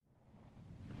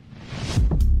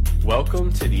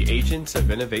Welcome to the Agents of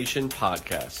Innovation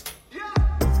podcast,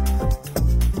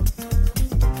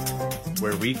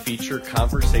 where we feature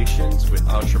conversations with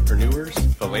entrepreneurs,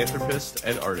 philanthropists,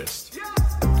 and artists.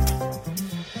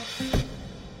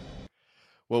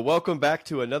 Well, welcome back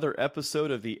to another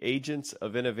episode of the Agents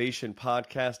of Innovation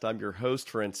podcast. I'm your host,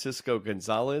 Francisco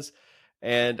Gonzalez,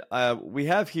 and we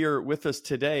have here with us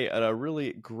today a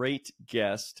really great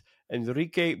guest,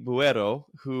 Enrique Buero,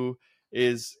 who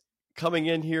is coming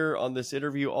in here on this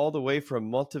interview all the way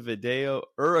from Montevideo,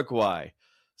 Uruguay.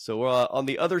 So we're on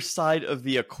the other side of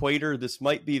the equator. This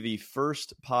might be the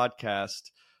first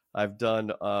podcast I've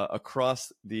done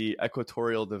across the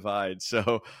equatorial divide.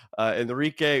 So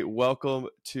Enrique, welcome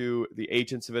to the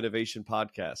Agents of Innovation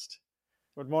podcast.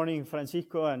 Good morning,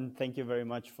 Francisco, and thank you very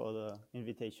much for the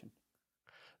invitation.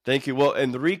 Thank you. Well,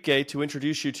 Enrique, to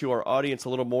introduce you to our audience a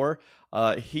little more,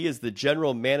 he is the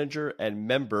general manager and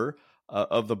member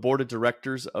of the board of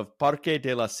directors of Parque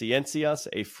de las Ciencias,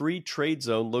 a free trade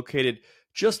zone located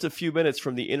just a few minutes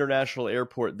from the international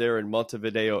airport there in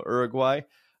Montevideo, Uruguay.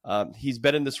 He's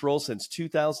been in this role since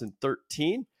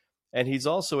 2013, and he's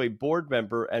also a board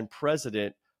member and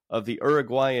president of the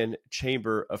Uruguayan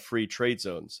Chamber of Free Trade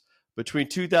Zones. Between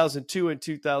 2002 and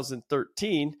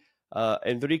 2013,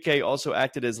 Enrique also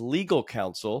acted as legal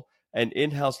counsel and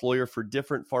in-house lawyer for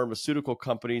different pharmaceutical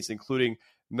companies, including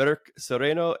Merck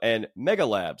Sereno and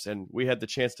Megalabs. And we had the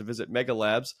chance to visit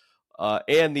Megalabs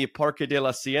and the Parque de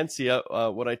la Ciencia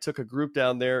when I took a group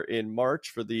down there in March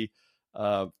for the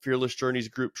Fearless Journeys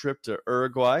group trip to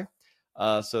Uruguay.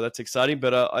 So that's exciting.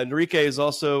 But Enrique is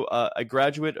also a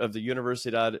graduate of the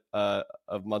Universidad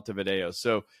of Montevideo.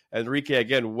 So Enrique,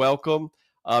 again, welcome.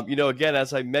 Again,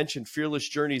 as I mentioned, Fearless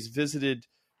Journeys visited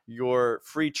your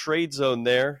free trade zone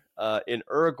there in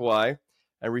Uruguay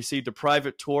and received a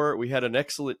private tour. We had an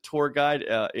excellent tour guide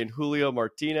in Julio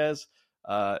Martinez,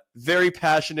 very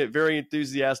passionate, very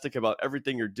enthusiastic about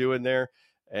everything you're doing there.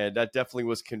 And that definitely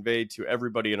was conveyed to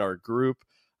everybody in our group.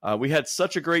 We had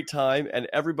such a great time, and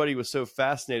everybody was so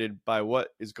fascinated by what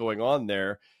is going on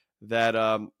there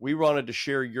that we wanted to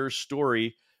share your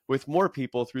story with more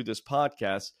people through this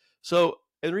podcast. So,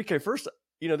 Enrique, first,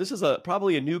 this is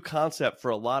probably a new concept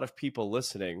for a lot of people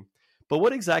listening, but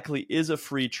what exactly is a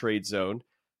free trade zone?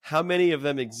 How many of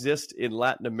them exist in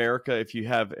Latin America, if you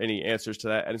have any answers to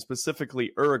that, and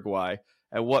specifically Uruguay,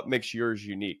 and what makes yours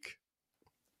unique?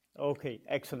 Okay,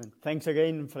 excellent. Thanks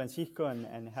again, Francisco,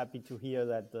 and happy to hear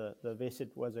that the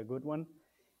visit was a good one.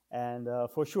 And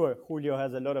for sure, Julio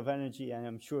has a lot of energy, and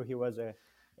I'm sure he was a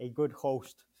good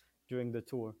host during the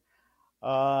tour.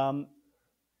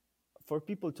 For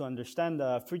people to understand,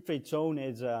 a free trade zone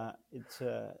it's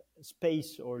a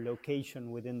space or location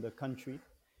within the country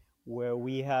where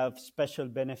we have special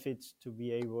benefits to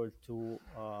be able to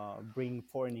bring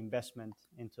foreign investment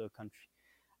into the country.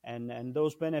 And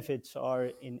those benefits are,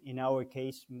 in our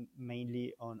case,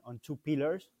 mainly on two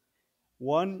pillars.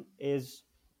 One is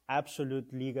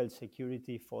absolute legal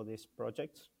security for these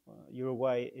projects.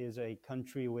 Uruguay is a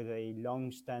country with a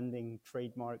long-standing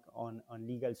trademark on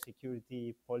legal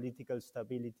security, political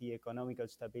stability, economical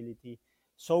stability,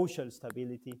 social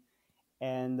stability.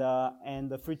 And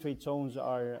the free trade zones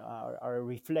are a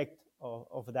reflect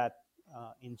of that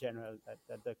in general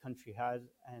that the country has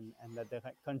and that the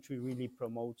country really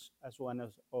promotes as one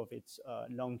of its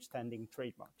long-standing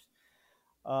trademarks.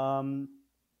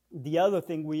 The other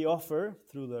thing we offer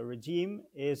through the regime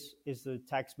is the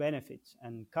tax benefits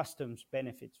and customs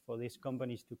benefits for these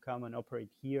companies to come and operate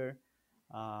here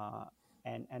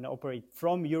and operate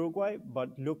from Uruguay,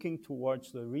 but looking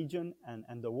towards the region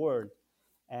and the world.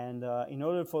 And in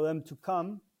order for them to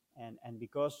come, and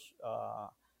because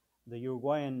the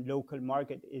Uruguayan local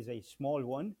market is a small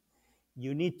one,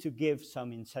 you need to give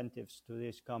some incentives to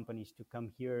these companies to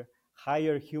come here,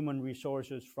 hire human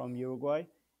resources from Uruguay,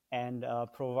 and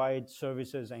provide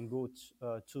services and goods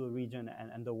to the region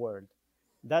and the world.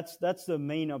 That's the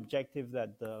main objective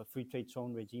that the free trade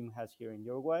zone regime has here in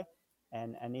Uruguay.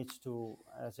 And it's to,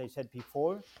 as I said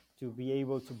before, to be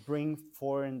able to bring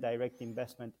foreign direct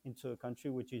investment into the country,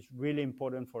 which is really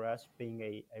important for us being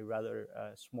a rather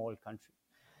small country.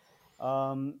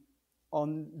 On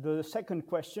the second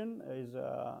question is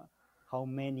how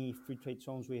many free trade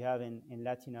zones we have in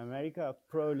Latin America,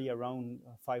 probably around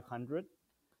 500.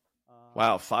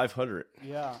 Wow, 500.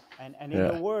 Yeah, and in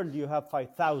the world you have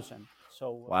 5,000.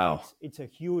 So wow, it's a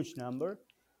huge number.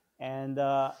 And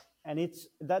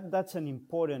that's an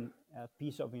important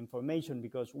piece of information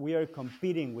because we are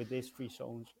competing with these free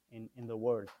zones in the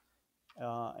world.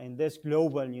 In this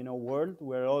global, world,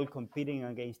 we're all competing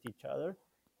against each other,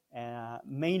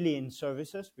 mainly in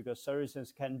services because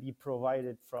services can be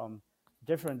provided from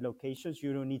different locations.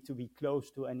 You don't need to be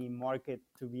close to any market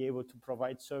to be able to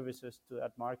provide services to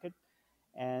that market.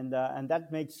 And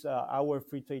that makes our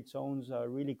free trade zones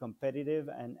really competitive,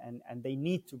 and they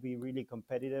need to be really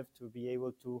competitive to be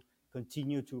able to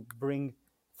continue to bring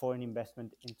foreign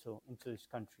investment into this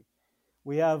country.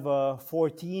 We have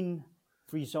 14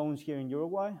 free zones here in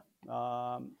Uruguay.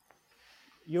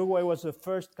 Uruguay was the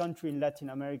first country in Latin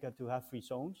America to have free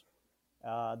zones.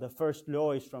 The first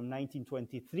law is from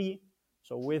 1923,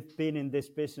 so we've been in this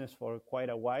business for quite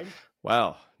a while.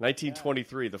 Wow,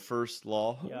 1923, the first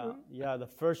law. Yeah, the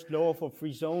first law for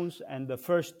free zones, and the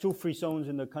first 2 free zones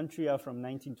in the country are from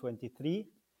 1923.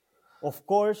 Of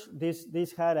course,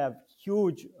 this had a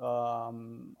huge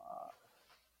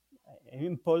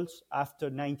impulse after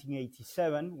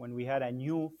 1987, when we had a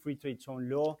new free trade zone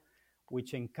law,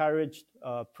 which encouraged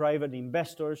private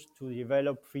investors to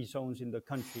develop free zones in the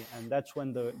country. And that's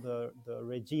when the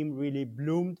regime really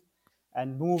bloomed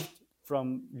and moved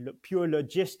from pure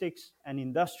logistics and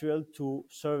industrial to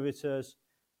services,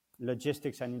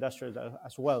 logistics and industrial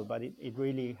as well. But it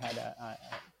really had a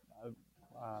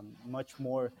much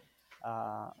more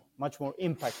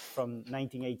impact from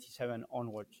 1987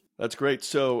 onwards. That's great.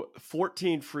 So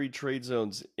 14 free trade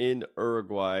zones in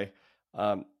Uruguay.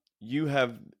 You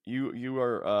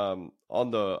are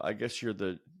on the, I guess you're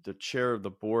the chair of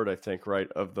the board, I think, right,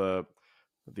 of the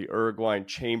Uruguayan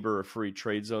Chamber of Free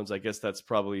Trade Zones. I guess that's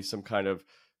probably some kind of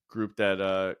group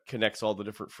that connects all the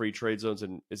different free trade zones.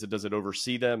 And does it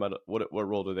oversee them? What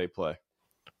role do they play?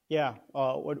 Yeah,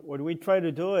 what we try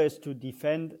to do is to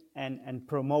defend and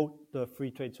promote the free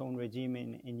trade zone regime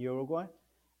in Uruguay.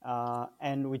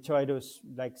 And we try to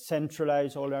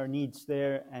centralize all our needs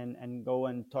there and go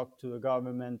and talk to the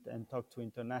government and talk to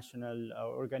international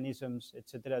organisms,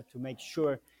 etc., to make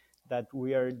sure that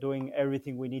we are doing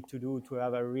everything we need to do to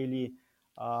have a really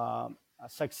a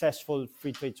successful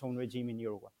free trade zone regime in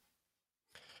Uruguay.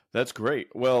 That's great.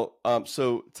 Well,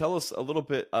 so tell us a little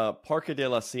bit. Parque de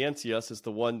las Ciencias is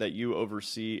the one that you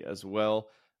oversee as well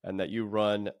and that you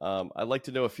run. I'd like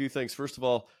to know a few things. First of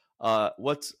all,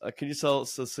 can you tell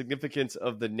us the significance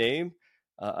of the name?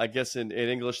 I guess in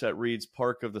English that reads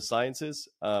Park of the Sciences,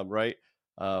 right?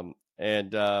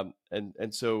 And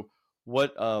so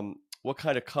what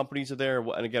kind of companies are there?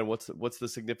 And again, what's the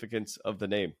significance of the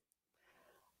name?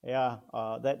 Yeah,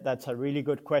 that's a really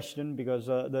good question, because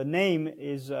the name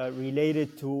is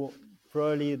related to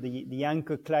probably the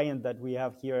anchor client that we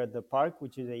have here at the park,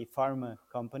 which is a pharma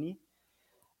company.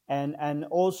 And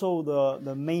also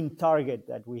the main target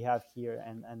that we have here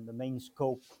and the main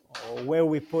scope, or where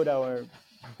we put our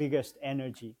biggest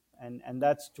energy. And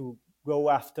that's to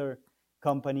go after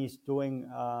companies doing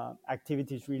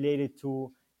activities related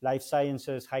to life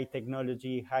sciences, high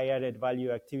technology, high added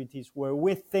value activities, where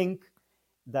we think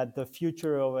that the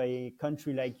future of a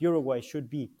country like Uruguay should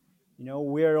be.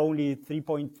 We're only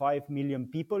 3.5 million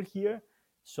people here.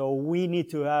 So we need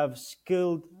to have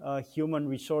skilled human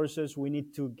resources. We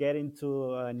need to get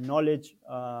into knowledge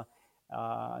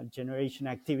generation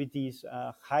activities,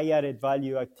 high added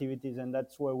value activities. And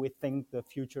that's where we think the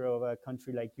future of a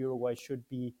country like Uruguay should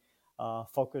be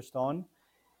focused on.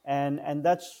 And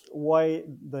that's why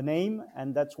the name,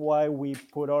 and that's why we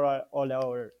put all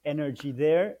our energy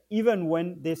there, even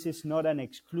when this is not an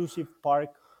exclusive park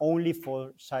only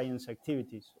for science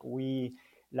activities. We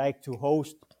like to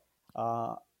host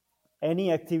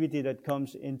any activity that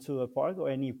comes into the park, or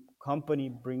any company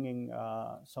bringing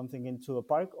something into the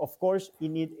park. Of course,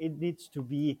 it needs to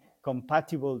be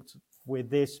compatible with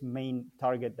this main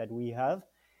target that we have.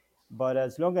 But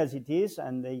as long as it is,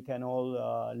 and they can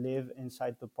all live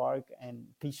inside the park and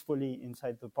peacefully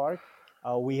inside the park,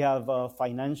 we have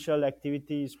financial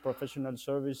activities, professional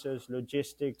services,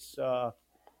 logistics,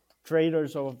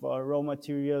 traders of raw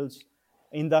materials,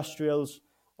 industrials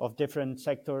of different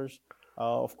sectors,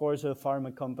 of course,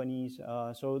 pharma companies.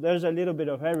 So there's a little bit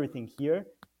of everything here,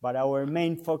 but our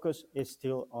main focus is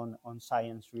still on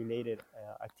science-related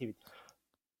activities.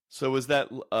 So is that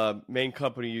main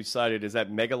company you cited, is that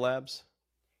Mega Labs?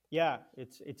 Yeah,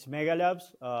 it's Mega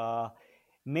Labs.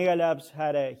 Mega Labs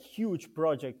had a huge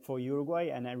project for Uruguay,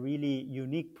 and a really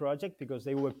unique project, because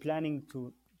they were planning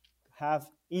to have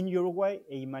in Uruguay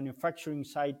a manufacturing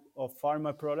site of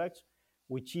pharma products,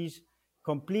 which is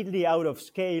completely out of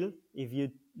scale if you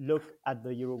look at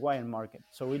the Uruguayan market.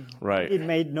 So it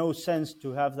made no sense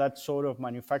to have that sort of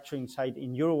manufacturing site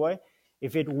in Uruguay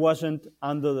if it wasn't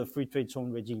under the free trade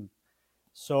zone regime.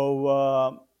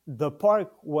 So the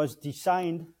park was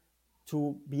designed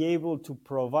to be able to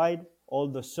provide all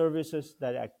the services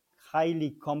that a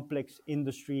highly complex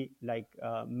industry like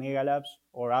Mega Labs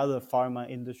or other pharma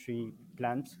industry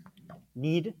plants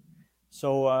need.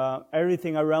 So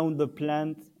everything around the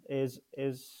plant is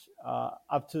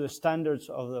up to the standards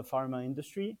of the pharma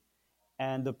industry,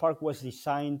 and the park was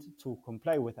designed to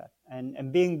comply with that.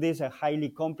 And being this a highly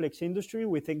complex industry,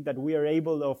 we think that we are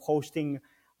able of hosting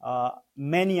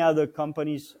many other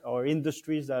companies or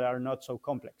industries that are not so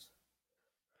complex.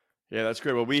 Yeah, that's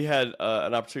great. Well, we had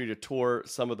an opportunity to tour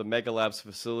some of the Mega Labs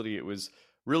facility. It was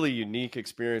really unique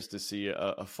experience to see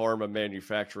a pharma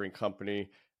manufacturing company,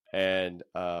 and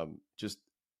just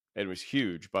it was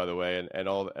huge, by the way, and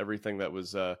everything that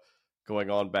was going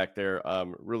on back there.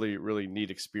 Really, really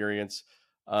neat experience.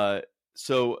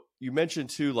 So you mentioned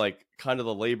too, like kind of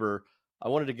the labor. I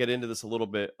wanted to get into this a little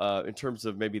bit in terms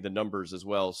of maybe the numbers as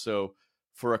well. So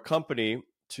for a company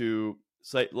to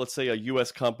say, let's say a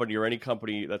U.S. company or any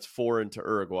company that's foreign to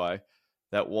Uruguay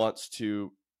that wants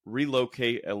to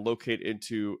relocate and locate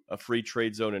into a free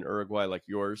trade zone in Uruguay like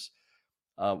yours,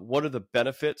 what are the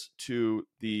benefits to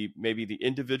the maybe the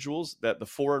individuals, that the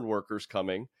foreign workers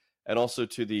coming, and also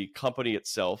to the company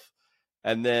itself,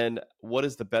 and then what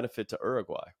is the benefit to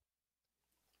Uruguay?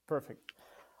 Perfect.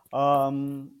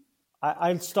 Um,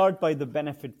 I'll start by the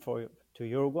benefit to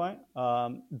Uruguay.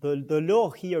 The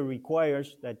law here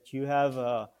requires that you have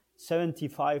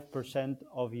 75%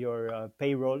 of your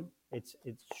payroll. It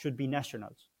should be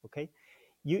nationals. Okay,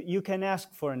 you can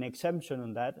ask for an exemption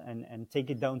on that and take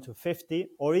it down to 50,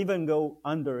 or even go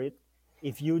under it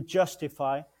if you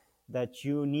justify that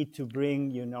you need to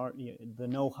bring the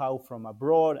know-how from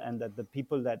abroad, and that the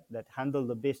people that handle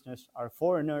the business are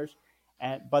foreigners.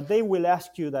 But they will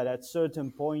ask you that at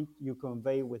certain point you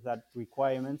convey with that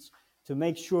requirements to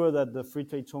make sure that the free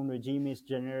trade zone regime is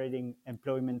generating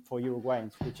employment for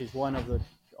Uruguayans, which is one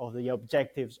of the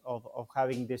objectives of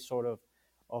having this sort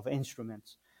of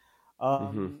instruments.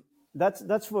 Mm-hmm.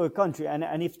 That's for a country.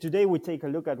 And if today we take a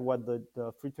look at what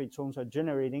the free trade zones are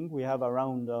generating, we have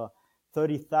around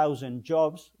 30,000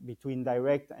 jobs between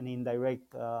direct and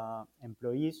indirect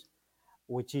employees,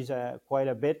 which is quite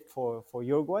a bit for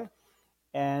Uruguay.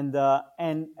 And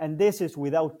this is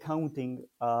without counting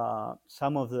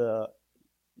some of the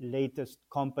latest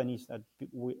companies that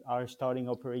are starting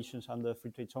operations under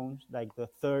free trade zones, like the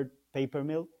third paper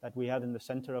mill that we have in the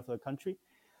center of the country,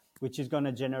 which is going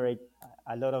to generate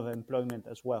a lot of employment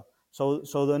as well.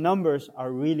 So the numbers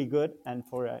are really good, and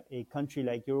for a country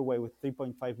like Uruguay with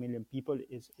 3.5 million people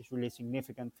is really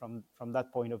significant from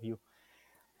that point of view.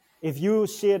 If you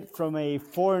see it from a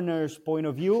foreigner's point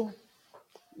of view,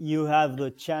 you have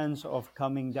the chance of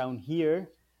coming down here,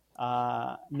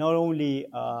 not only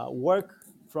work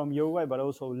from Uruguay, but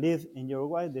also live in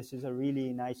Uruguay. This is a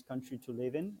really nice country to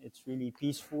live in. It's really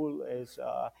peaceful. It's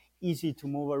easy to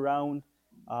move around.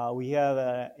 We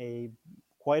have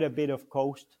quite a bit of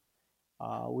coast.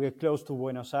 We're close to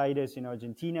Buenos Aires in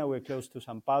Argentina. We're close to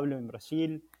São Paulo in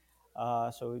Brazil.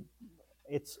 So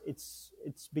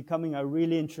it's becoming a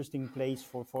really interesting place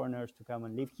for foreigners to come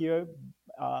and live here.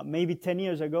 Maybe 10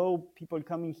 years ago, people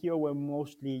coming here were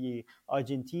mostly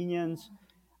Argentinians,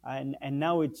 and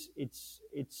now it's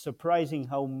surprising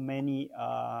how many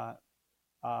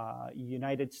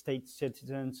United States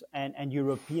citizens and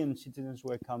European citizens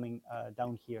were coming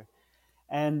down here.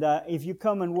 And if you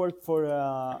come and work for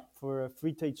a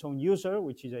free trade zone user,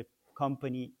 which is a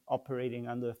company operating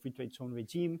under the free trade zone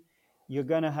regime, you're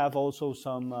going to have also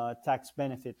some tax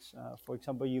benefits. For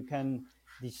example, you can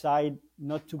decide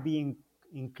not to be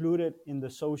included in the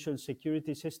social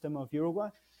security system of Uruguay.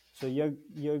 So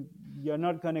you're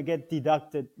not going to get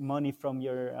deducted money from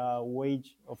your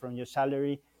wage or from your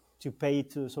salary to pay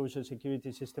to the social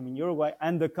security system in Uruguay,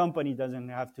 and the company doesn't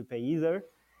have to pay either.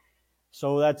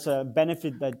 So that's a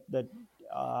benefit that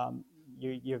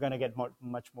you're going to get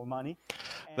much more money.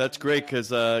 That's great,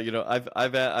 because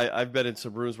I've been in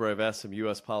some rooms where I've asked some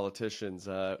U.S. politicians,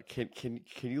 can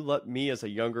you let me as a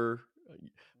younger,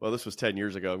 well, this was 10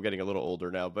 years ago. I'm getting a little older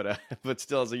now, but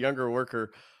still as a younger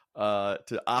worker,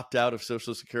 to opt out of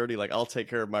Social Security, like I'll take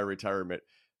care of my retirement.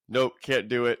 Nope, can't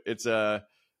do it. It's a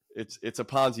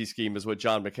Ponzi scheme, is what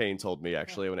John McCain told me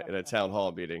actually in a town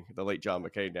hall meeting. The late John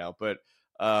McCain now, but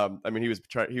I mean he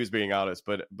was being honest,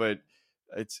 but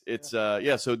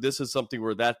so this is something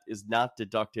where that is not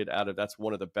deducted out of, that's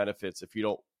one of the benefits if you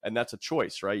don't, and that's a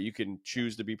choice, right? You can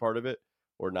choose to be part of it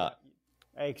or not.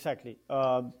 Exactly.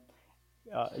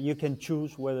 You can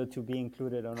choose whether to be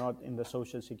included or not in the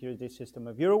social security system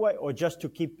of Uruguay, or just to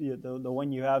keep the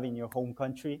one you have in your home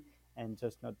country and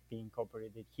just not be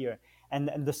incorporated here.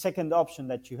 And the second option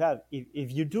that you have,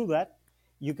 if you do that,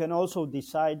 you can also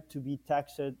decide to be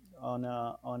taxed on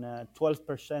a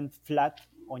 12% flat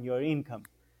on your income.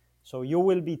 So you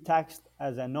will be taxed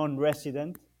as a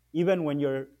non-resident, even when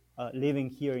you're living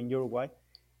here in Uruguay.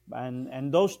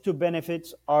 And those two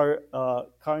benefits are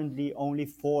currently only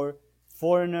for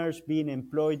foreigners being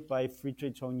employed by free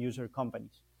trade zone user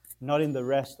companies, not in the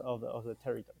rest of the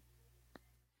territory.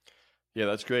 Yeah,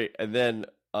 that's great. And then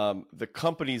the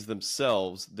companies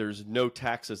themselves, there's no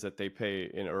taxes that they pay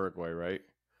in Uruguay, right?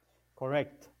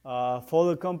 Correct. For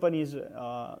the companies,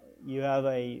 you have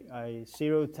a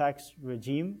zero tax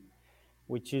regime,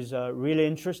 which is really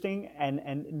interesting.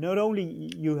 And not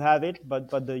only you have it, but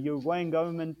the Uruguayan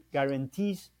government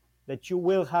guarantees that you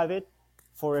will have it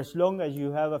for as long as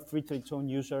you have a free trade zone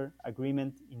user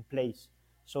agreement in place.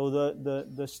 So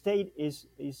the state is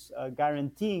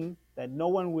guaranteeing that no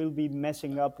one will be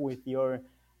messing up with your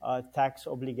tax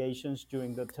obligations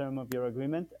during the term of your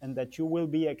agreement, and that you will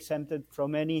be exempted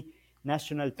from any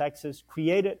national taxes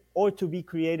created or to be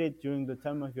created during the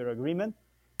term of your agreement.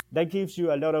 That gives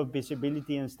you a lot of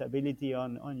visibility and stability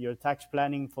on your tax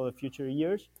planning for the future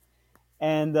years.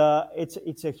 And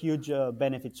it's a huge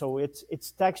benefit. So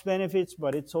it's tax benefits,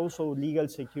 but it's also legal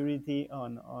security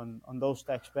on those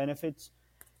tax benefits.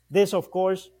 This, of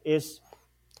course, is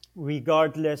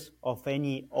regardless of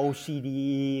any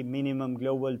OCDE, minimum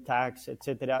global tax,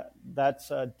 etc.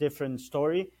 That's a different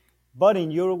story. But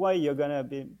in Uruguay, you're gonna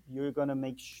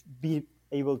be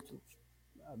able to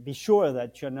be sure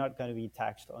that you're not going to be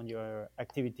taxed on your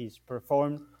activities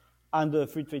performed under the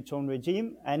free trade zone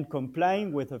regime and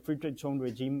complying with the free trade zone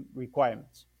regime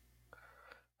requirements.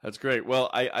 That's great. Well,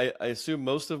 I assume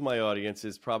most of my audience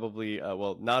is probably,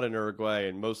 not in Uruguay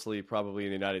and mostly probably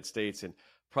in the United States, and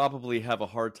probably have a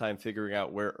hard time figuring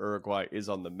out where Uruguay is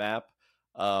on the map.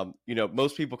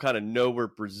 Most people kind of know where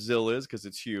Brazil is because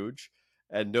it's huge,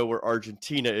 and know where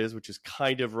Argentina is, which is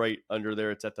kind of right under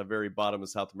there. It's at the very bottom of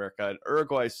South America. And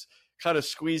Uruguay's kind of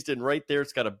squeezed in right there.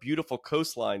 It's got a beautiful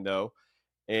coastline, though.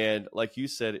 And like you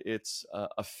said, it's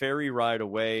a ferry ride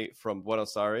away from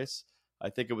Buenos Aires. I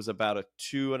think it was about a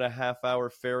 2.5 hour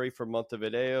ferry from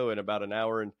Montevideo and about an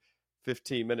hour and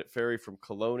 15-minute ferry from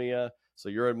Colonia. So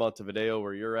you're in Montevideo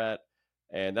where you're at,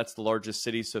 and that's the largest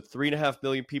city. So 3.5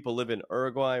 million people live in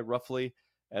Uruguay, roughly,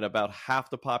 and about half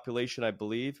the population, I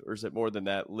believe, or is it more than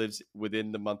that, lives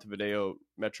within the Montevideo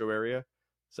metro area.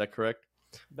 Is that correct?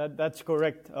 That's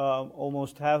correct.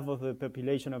 Almost half of the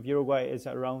population of Uruguay is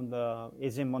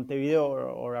in Montevideo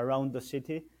or around the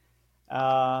city.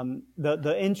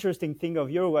 The interesting thing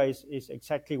of Uruguay is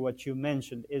exactly what you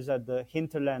mentioned, is that the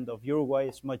hinterland of Uruguay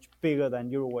is much bigger than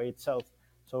Uruguay itself.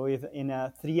 So if in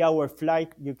a 3-hour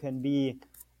flight, you can be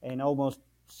in almost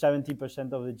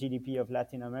 70% of the GDP of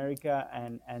Latin America,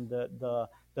 and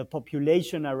the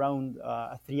population around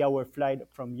a 3-hour flight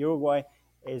from Uruguay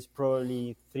is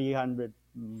probably 300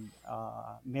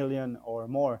 million or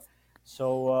more.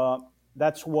 So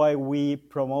that's why we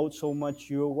promote so much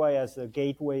Uruguay as the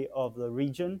gateway of the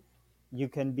region. You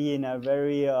can be in a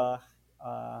very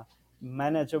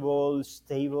manageable,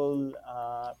 stable,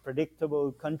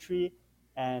 predictable country,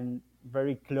 and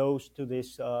very close to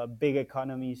these big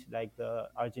economies like the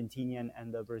Argentinian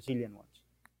and the Brazilian ones.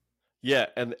 Yeah,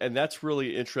 and that's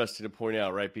really interesting to point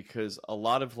out, right? Because a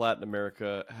lot of Latin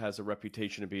America has a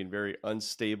reputation of being very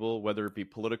unstable, whether it be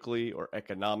politically or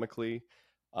economically,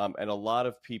 and a lot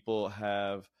of people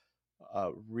have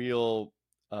real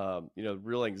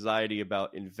anxiety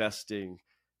about investing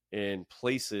in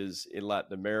places in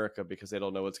Latin America because they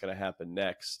don't know what's going to happen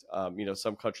next.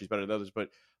 Some countries better than others, but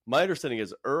my understanding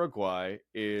is Uruguay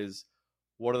is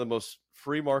one of the most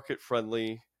free market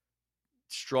friendly,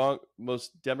 strong,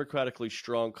 most democratically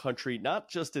strong country, not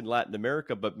just in Latin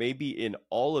America, but maybe in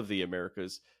all of the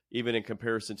Americas, even in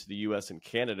comparison to the US and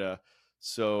Canada.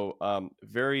 So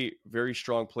very, very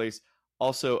strong place.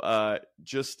 Also,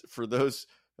 just for those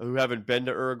who haven't been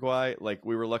to Uruguay, like,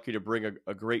 we were lucky to bring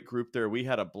a great group there. We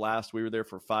had a blast. We were there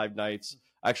for 5 nights.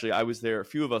 Actually, I was there. A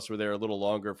few of us were there a little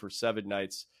longer for 7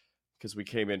 nights because we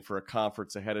came in for a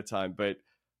conference ahead of time. But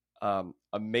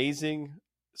amazing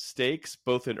steaks,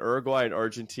 both in Uruguay and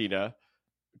Argentina.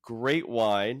 Great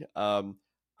wine.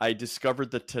 I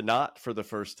discovered the Tanat for the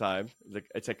first time.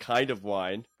 It's a kind of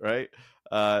wine, right?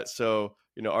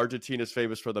 Argentina's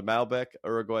famous for the Malbec.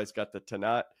 Uruguay's got the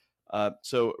Tanat.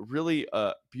 So really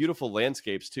beautiful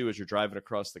landscapes, too, as you're driving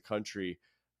across the country.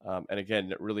 And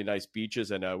again, really nice beaches.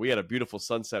 And we had a beautiful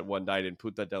sunset one night in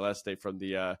Punta del Este from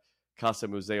the Casa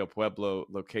Museo Pueblo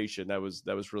location. That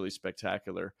was really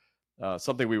spectacular.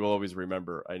 Something we will always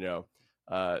remember, I know.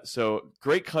 So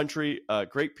great country,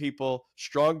 great people,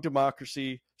 strong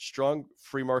democracy, strong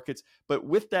free markets. But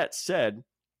with that said,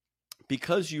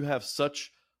 because you have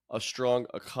such a strong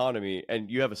economy and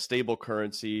you have a stable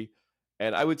currency,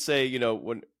 and I would say,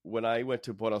 when I went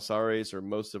to Buenos Aires or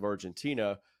most of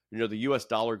Argentina, the U.S.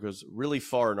 dollar goes really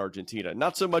far in Argentina.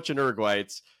 Not so much in Uruguay.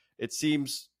 It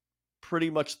seems pretty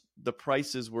much the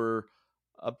prices were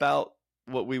about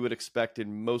what we would expect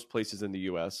in most places in the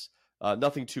U.S.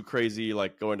 Nothing too crazy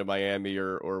like going to Miami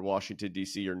or Washington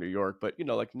D.C. or New York, but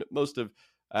like most of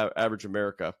average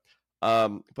America.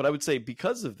 But I would say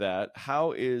because of that,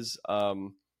 how is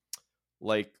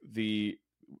like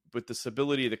with the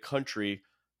stability of the country,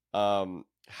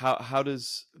 how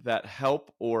does that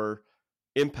help or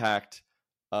impact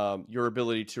your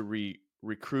ability to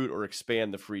recruit or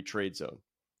expand the free trade zone?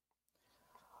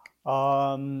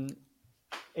 Um,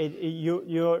 your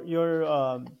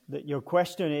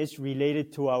question is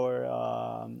related to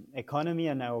our economy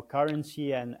and our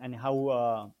currency and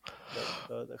how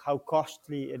how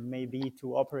costly it may be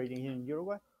to operating here in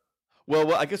Uruguay.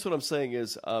 Well, I guess what I'm saying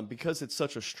is because it's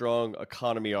such a strong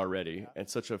economy already Yeah. and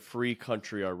such a free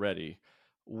country already,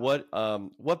 what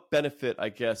benefit, I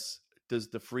guess, does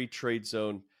the free trade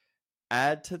zone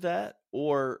add to that,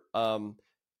 or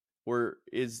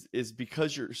is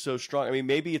because you're so strong? I mean,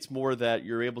 maybe it's more that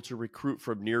you're able to recruit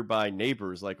from nearby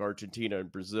neighbors like Argentina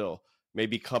and Brazil.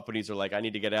 Maybe companies are like, I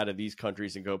need to get out of these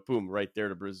countries and go boom right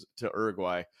there to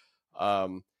Uruguay.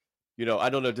 Um, I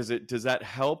don't know. Does that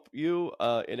help you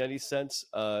in any sense?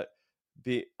 And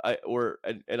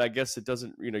I guess it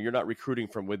doesn't. You're not recruiting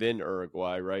from within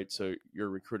Uruguay, right? So you're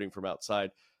recruiting from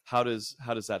outside. How does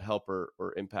that help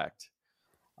or impact?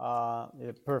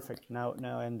 Yeah, perfect. Now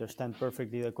I understand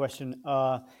perfectly the question.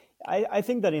 I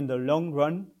think that in the long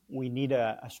run we need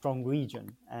a strong region,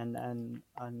 and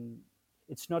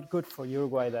it's not good for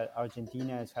Uruguay that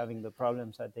Argentina is having the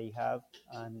problems that they have,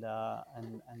 and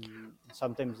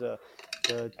sometimes the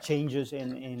changes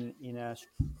in a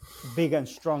big and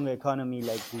strong economy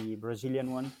like the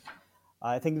Brazilian one.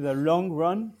 I think in the long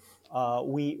run,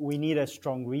 we need a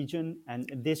strong region, and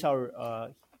these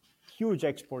are huge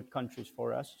export countries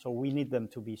for us. So we need them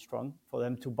to be strong for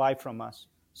them to buy from us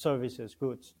services,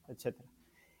 goods, etc.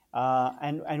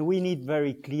 And we need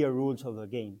very clear rules of the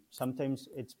game. Sometimes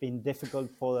it's been difficult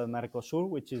for the Mercosur,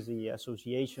 which is the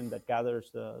association that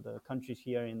gathers the countries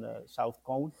here in the South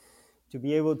Cone, to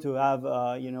be able to have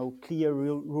clear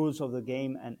rules of the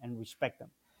game and respect them.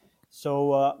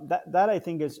 So that I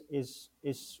think is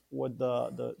what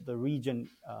the region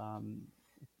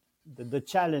the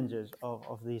challenges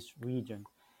of this region.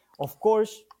 Of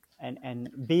course, and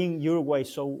being Uruguay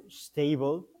so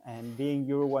stable and being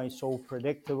Uruguay so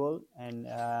predictable and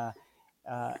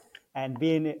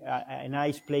being a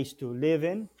nice place to live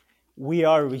in, we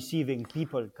are receiving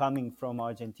people coming from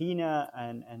Argentina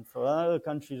and from other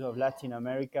countries of Latin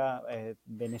America,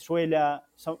 Venezuela.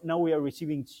 So now we are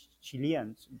receiving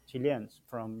Chileans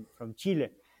from Chile,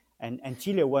 and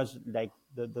Chile was like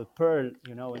the pearl,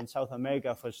 in South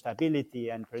America for stability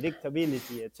and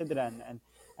predictability, etc.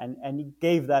 And it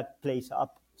gave that place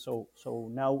up. So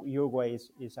now Uruguay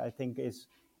is I think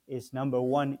is number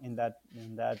one in that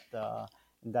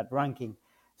ranking.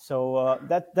 So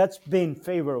that's been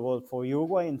favorable for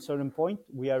Uruguay in certain point.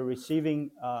 We are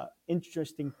receiving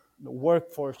interesting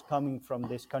workforce coming from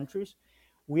these countries.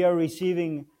 We are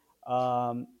receiving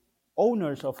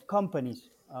owners of companies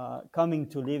coming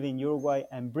to live in Uruguay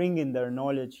and bringing their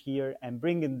knowledge here and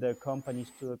bringing their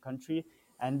companies to the country.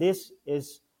 And this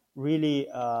is really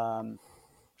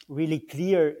really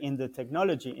clear in the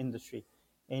technology industry.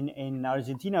 In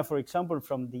Argentina, for example,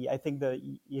 from I think the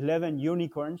 11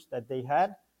 unicorns that they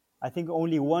had, I think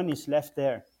only one is left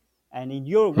there. And in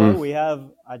Uruguay, we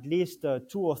have at least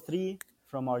two or three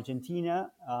from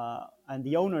Argentina, and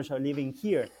the owners are living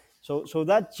here. So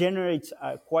that generates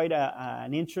quite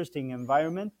an interesting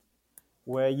environment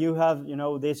where you have,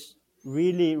 this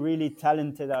really, really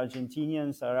talented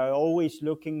Argentinians that are always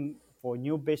looking for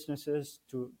new businesses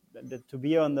to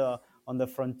be on the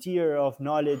frontier of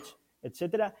knowledge,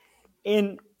 etc.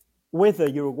 In with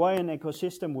the Uruguayan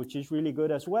ecosystem, which is really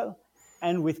good as well,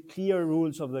 and with clear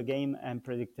rules of the game and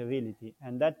predictability,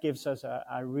 and that gives us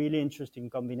a really interesting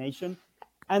combination.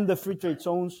 And the free trade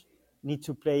zones need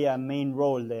to play a main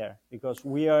role there because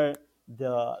we are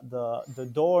the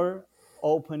door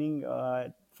opening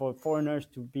for foreigners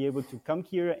to be able to come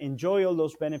here, enjoy all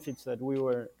those benefits that we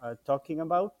were talking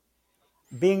about,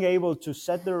 being able to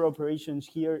set their operations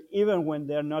here, even when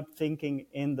they're not thinking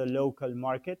in the local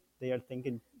market, they are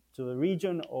thinking to the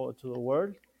region or to the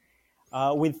world,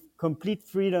 with complete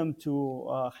freedom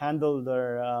to handle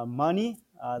their money.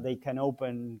 They can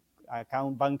open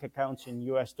bank accounts in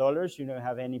US dollars. You don't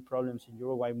have any problems in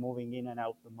Uruguay moving in and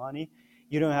out the money.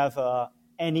 You don't have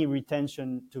any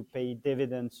retention to pay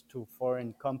dividends to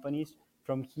foreign companies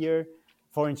from here,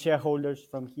 foreign shareholders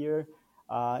from here.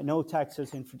 no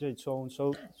taxes in free trade zone.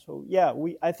 So yeah,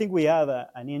 I think we have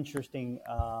an interesting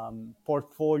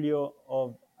portfolio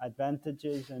of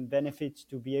advantages and benefits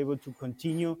to be able to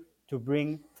continue to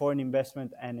bring foreign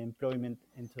investment and employment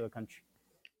into the country.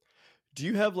 Do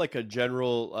you have like a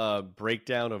general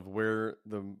breakdown of where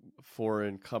the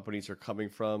foreign companies are coming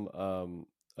from?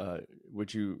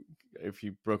 Would you, if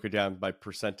you broke it down by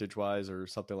percentage wise or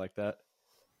something like that?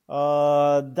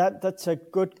 That's a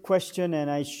good question, and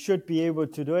I should be able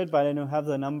to do it, but I don't have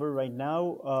the number right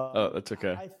now. Oh, that's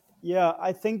okay.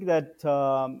 I think that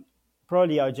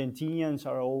probably Argentinians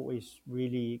are always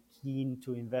really keen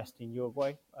to invest in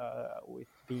Uruguay. We've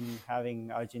been having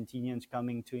Argentinians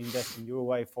coming to invest in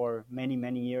Uruguay for many,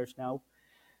 many years now.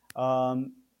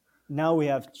 Now we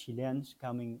have Chileans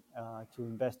coming to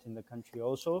invest in the country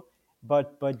also.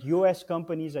 But U.S.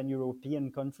 companies and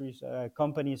European companies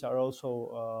are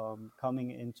also coming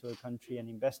into the country and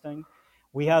investing.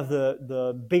 We have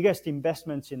the biggest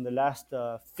investments in the last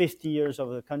 50 years of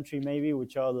the country, maybe,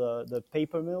 which are the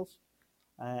paper mills,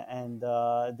 and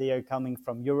they are coming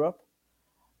from Europe.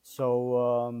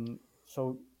 So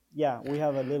yeah, we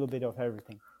have a little bit of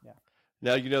everything. Yeah.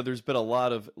 Now, there's been a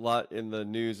lot in the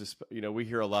news. We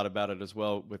hear a lot about it as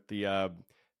well with the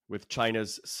with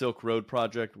China's Silk Road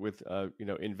project, with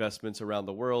investments around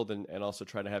the world, and also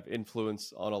trying to have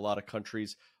influence on a lot of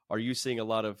countries. Are you seeing a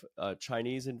lot of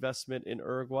Chinese investment in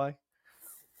Uruguay?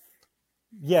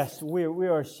 Yes, we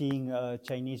are seeing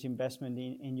Chinese investment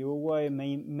in Uruguay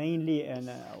mainly, and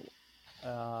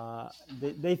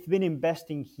they've been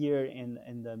investing here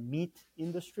in the meat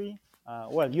industry.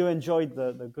 Well, you enjoyed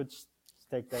the good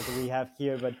steak that we have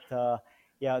here, but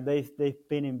yeah, they've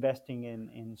been investing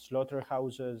in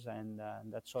slaughterhouses and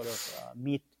that sort of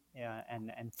meat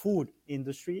and food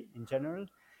industry in general.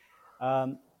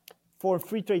 For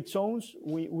free trade zones,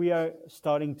 we are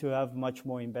starting to have much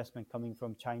more investment coming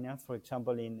from China, for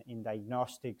example, in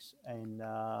diagnostics and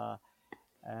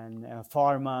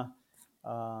pharma.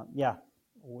 Yeah,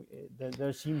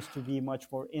 there seems to be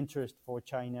much more interest for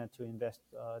China to invest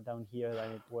down here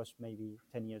than it was maybe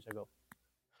 10 years ago.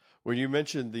 When you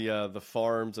mentioned the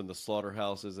farms and the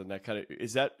slaughterhouses and that kind of,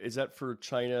 is that for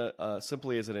China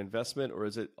simply as an investment, or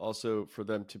is it also for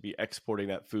them to be exporting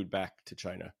that food back to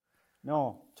China?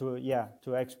 No, to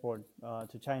export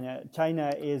to China.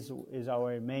 China is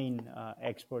our main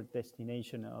export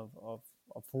destination of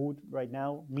food right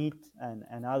now, meat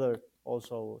and other,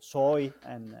 also soy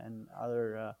and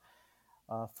other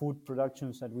food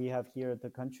productions that we have here at the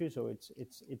country. So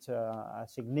it's a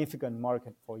significant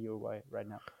market for Uruguay right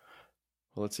now.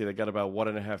 Well, let's see. They got about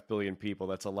 1.5 billion people.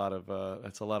 That's a lot of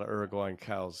Uruguayan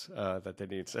cows that they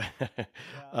need.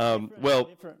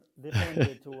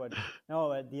 Different to what.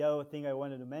 No, the other thing I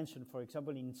wanted to mention, for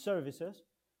example, in services,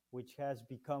 which has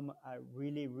become a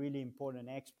really, really important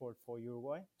export for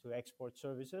Uruguay, to export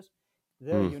services,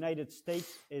 the United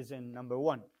States is in number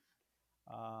one.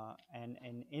 And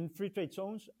in free trade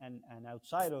zones and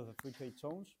outside of the free trade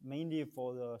zones, mainly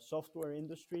for the software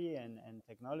industry and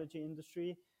technology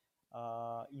industry,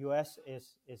 U.S.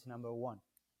 is number one.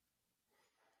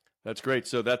 That's great.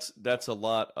 So that's a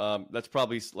lot. That's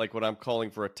probably like what I'm calling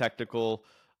for a technical,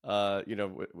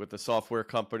 with a software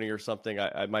company or something.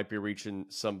 I might be reaching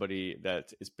somebody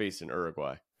that is based in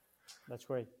Uruguay. That's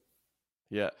great.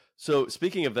 Yeah. So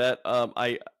speaking of that,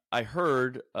 I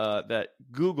heard that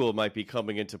Google might be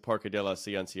coming into Parque de las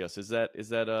Ciencias. Is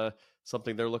that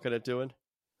something they're looking at doing?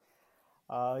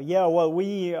 Yeah, well,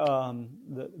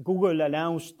 Google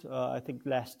announced, I think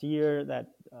last year,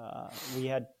 that we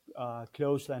had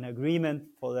closed an agreement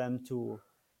for them to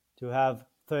have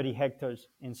 30 hectares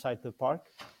inside the park,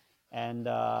 and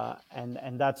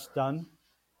that's done.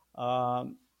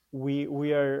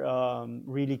 We are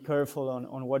really careful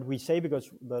on what we say,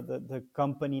 because the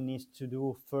company needs to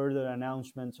do further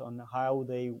announcements on how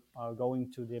they are going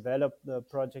to develop the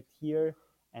project here,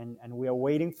 and we are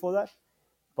waiting for that.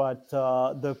 But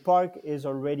the park is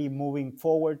already moving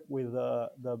forward with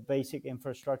the basic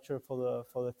infrastructure for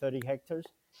the 30 hectares,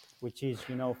 which is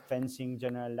fencing,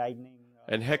 general lighting.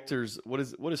 And hectares, what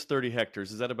is 30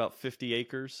 hectares? Is that about 50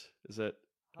 acres? Is that?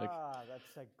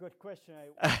 That's a good question.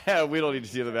 We don't need to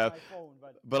see the map,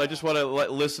 but I just want to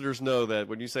let listeners know that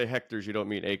when you say hectares, you don't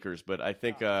mean acres. But I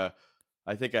think a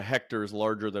hectare is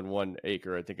larger than 1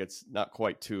 acre. I think it's not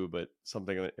quite 2, but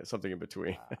something in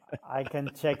between. I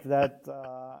can check that.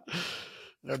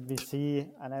 Let me see,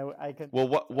 and I can.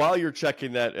 Well, while you're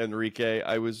checking that, Enrique,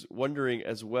 I was wondering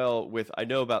as well. I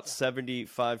know about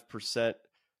 75%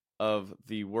 of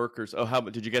the workers. Oh, how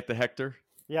did you get the hectare?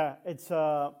 Yeah, it's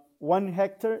 1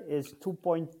 hectare is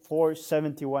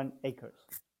 2.471 acres.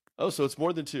 Oh, so it's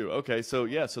more than two. Okay, so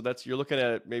yeah, so that's you're looking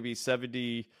at maybe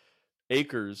 70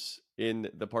 acres in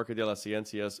the Parque de las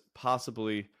Ciencias,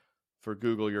 possibly for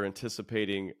Google. You're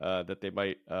anticipating that they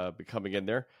might be coming in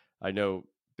there. I know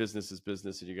business is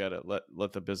business, and you got to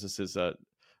let the businesses uh,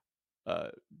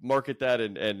 market that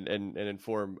and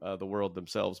inform the world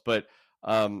themselves. But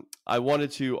I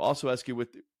wanted to also ask you,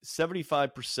 with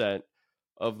 75%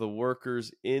 of the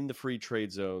workers in the free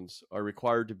trade zones are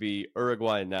required to be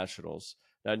Uruguayan nationals.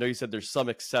 Now, I know you said there's some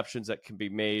exceptions that can be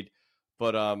made,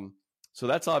 but so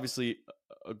that's obviously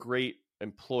a great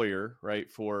employer, right,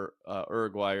 for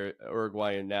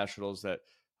Uruguayan nationals, that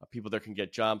people that can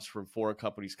get jobs from foreign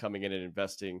companies coming in and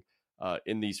investing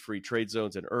in these free trade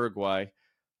zones in Uruguay.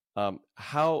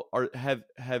 How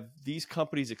have these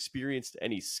companies experienced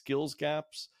any skills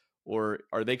gaps, or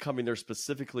are they coming there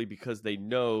specifically because they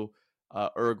know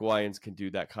Uruguayans can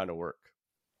do that kind of work?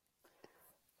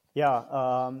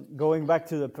 Yeah, going back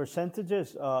to the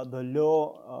percentages, the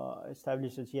law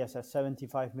establishes, yes, a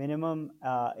 75 minimum.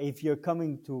 If you're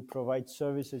coming to provide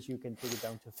services, you can take it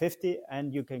down to 50,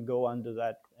 and you can go under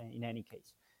that in any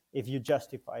case, if you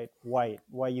justify it,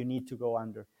 why you need to go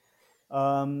under.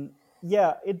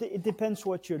 Yeah, it depends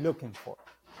what you're looking for.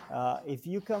 If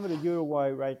you come to Uruguay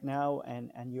right now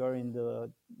and you're in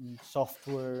the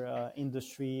software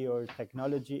industry or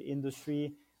technology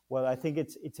industry, well, I think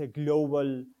it's a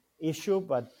global issue,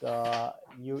 but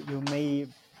you may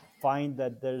find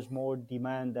that there's more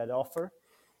demand than offer.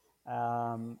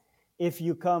 Um, if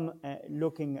you come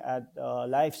looking at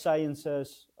life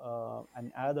sciences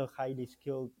and other highly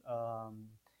skilled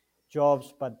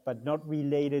jobs, but not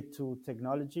related to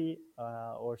technology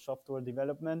or software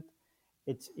development,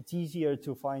 it's easier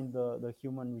to find the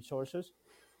human resources.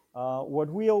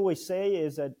 What we always say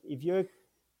is that if you're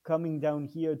coming down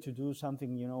here to do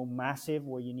something, massive,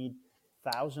 where you need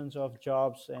thousands of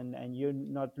jobs, and you're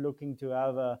not looking to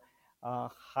have a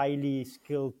highly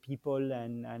skilled people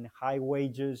and high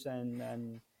wages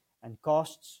and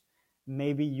costs,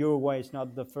 maybe Uruguay is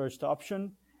not the first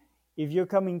option. If you're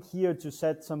coming here to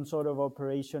set some sort of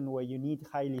operation where you need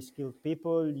highly skilled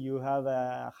people, you have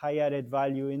a high added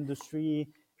value industry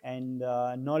and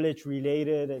knowledge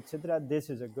related, etc.,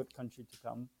 this is a good country to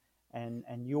come,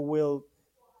 and you will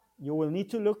need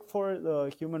to look for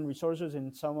the human resources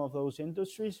in some of those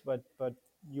industries, but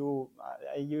you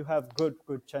have good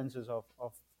chances of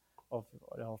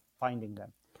finding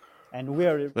them, and we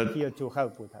are But here to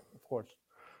help with that, of course.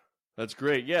 that's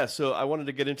great. Yeah. So I wanted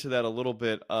to get into that a little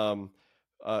bit.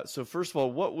 So first of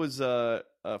all, what was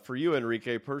for you,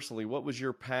 Enrique, personally? What was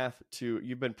your path to?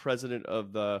 You've been president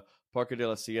of the Parque de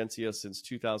la Ciencia since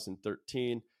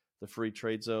 2013, the free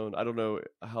trade zone. I don't know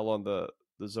how long the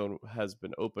zone has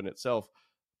been open itself,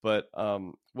 but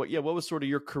what was sort of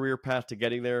your career path to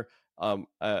getting there? I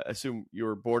assume you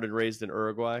were born and raised in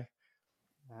Uruguay.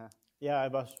 Uh, yeah,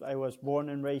 I was born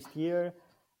and raised here.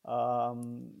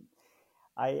 Um,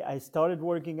 I started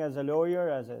working as a lawyer,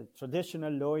 as a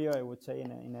traditional lawyer, I would say,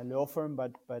 in a law firm,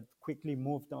 but quickly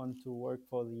moved on to work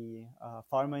for the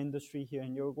pharma industry here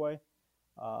in Uruguay.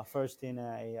 First in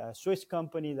a Swiss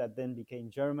company that then became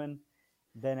German.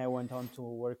 Then I went on to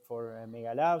work for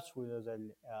Mega Labs, which was a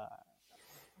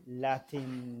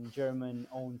Latin German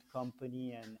owned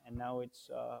company, and now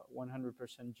it's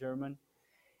 100% German.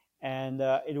 And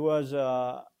it was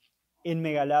in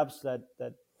Mega Labs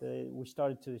that we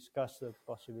started to discuss the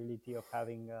possibility of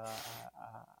having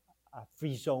a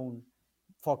free zone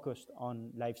focused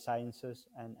on life sciences,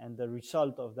 and the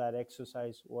result of that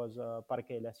exercise was Parque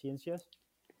de las Ciencias.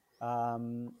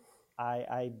 Um,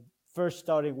 I first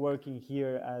started working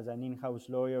here as an in-house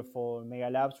lawyer for Mega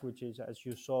Labs, which is, as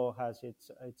you saw, has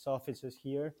its offices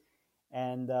here.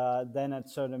 And then at a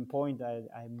certain point, I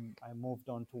moved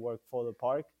on to work for the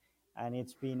park, and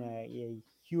it's been a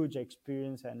huge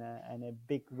experience and a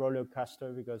big roller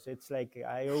coaster, because it's like,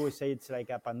 I always say, it's like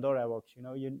a Pandora box.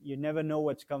 You never know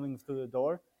what's coming through the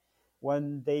door.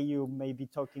 One day you may be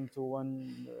talking to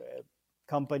one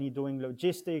company doing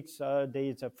logistics. Day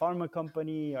it's a pharma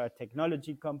company, a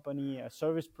technology company, a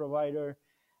service provider,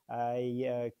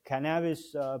 a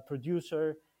cannabis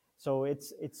producer. So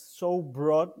it's so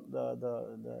broad,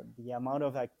 the amount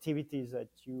of activities that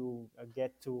you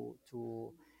get to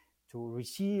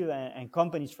receive, and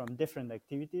companies from different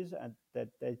activities, and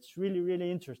that's really, really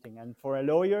interesting. And for a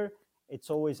lawyer, it's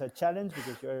always a challenge,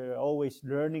 because you're always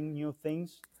learning new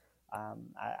things.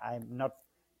 I'm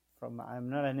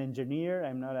not an engineer.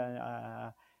 I'm not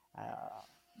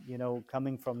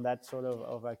coming from that sort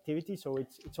of activity. So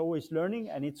it's always learning,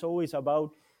 and it's always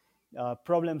about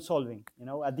problem solving.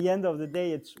 At the end of the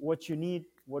day, it's what you need,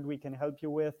 what we can help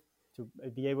you with to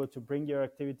be able to bring your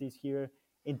activities here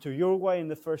into Uruguay in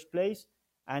the first place,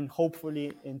 and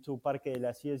hopefully into Parque de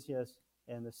las Ciencias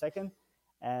in the second.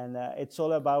 And it's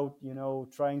all about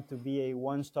trying to be a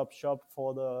one-stop shop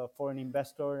for the foreign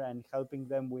investor and helping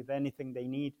them with anything they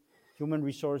need: human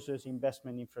resources,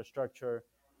 investment, infrastructure,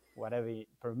 whatever,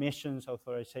 permissions,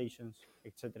 authorizations,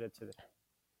 etc., etc.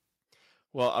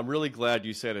 Well, I'm really glad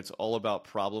you said it's all about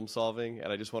problem solving,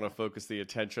 and I just want to focus the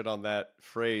attention on that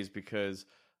phrase because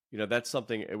that's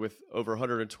something with over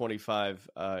 125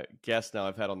 guests now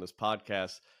I've had on this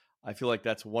podcast. I feel like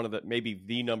that's one of the maybe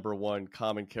the number one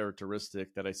common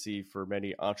characteristic that I see for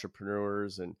many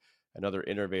entrepreneurs and other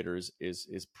innovators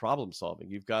is problem solving.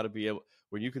 You've got to be able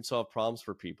when you can solve problems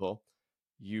for people,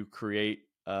 you create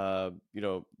that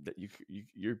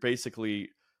you're basically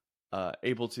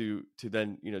able to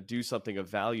then do something of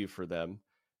value for them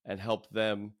and help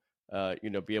them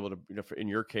be able to in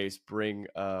your case bring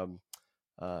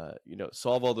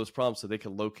solve all those problems so they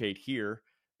can locate here.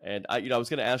 And I was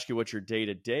going to ask you what your day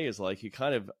to day is like. You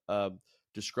kind of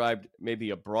described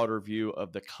maybe a broader view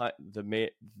of the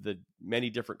many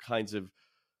different kinds of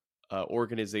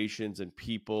organizations and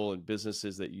people and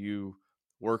businesses that you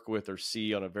work with or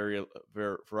see on a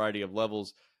variety of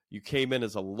levels. You came in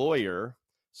as a lawyer,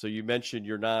 so you mentioned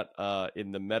you're not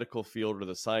in the medical field or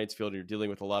the science field, and you're dealing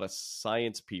with a lot of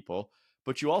science people.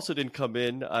 But you also didn't come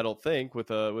in, I don't think, with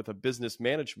a business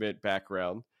management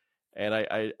background. And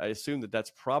I assume that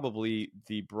that's probably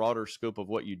the broader scope of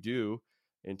what you do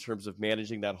in terms of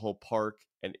managing that whole park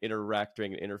and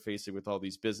interacting and interfacing with all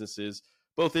these businesses,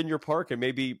 both in your park and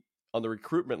maybe on the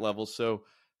recruitment level. So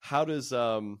how does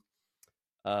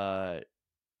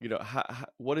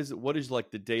what is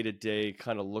like the day-to-day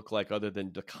kind of look like other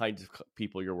than the kinds of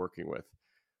people you're working with?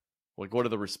 Like, what are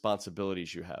the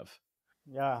responsibilities you have?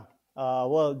 Yeah.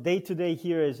 Well, day to day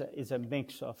here is a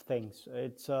mix of things.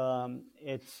 It's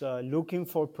looking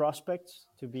for prospects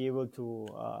to be able to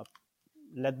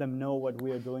let them know what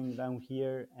we are doing down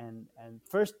here, and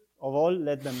first of all,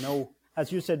 let them know,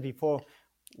 as you said before,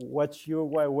 what's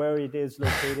Uruguay, where it is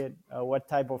located, what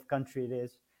type of country it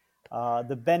is,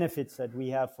 the benefits that we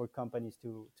have for companies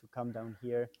to come down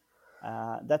here.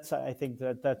 I think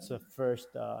that's the first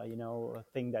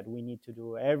thing that we need to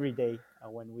do every day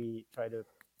when we try to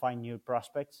find new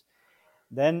prospects.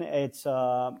 Then it's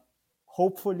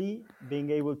hopefully being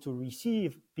able to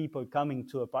receive people coming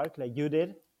to a park like you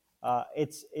did.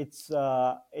 It's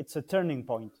a turning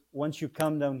point. Once you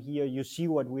come down here, you see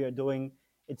what we are doing.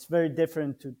 It's very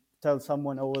different to tell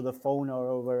someone over the phone or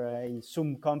over a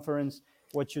Zoom conference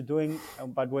what you're doing,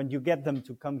 but when you get them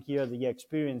to come here, the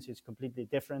experience is completely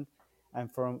different, and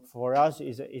for us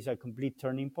is a complete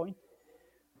turning point.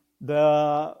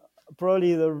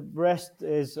 Probably the rest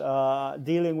is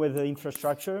dealing with the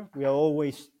infrastructure. We are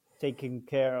always taking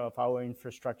care of our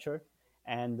infrastructure,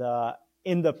 and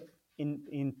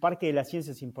in Parque de las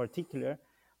Ciencias in particular,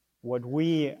 what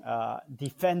we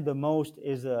defend the most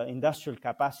is the industrial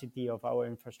capacity of our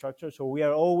infrastructure. So we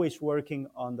are always working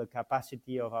on the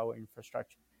capacity of our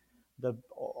infrastructure.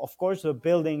 Of course, the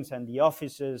buildings and the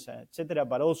offices, etc.,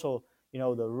 but also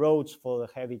the roads for the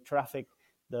heavy traffic,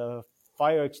 the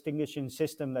fire extinguishing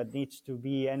system that needs to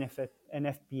be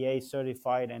NFPA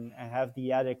certified and have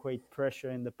the adequate pressure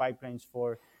in the pipelines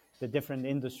for the different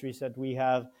industries that we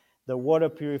have, the water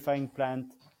purifying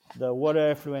plant, the water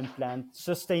effluent plant.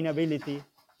 Sustainability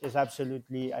is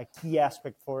absolutely a key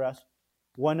aspect for us.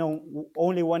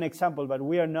 Only one example, but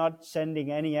we are not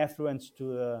sending any effluents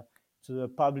to the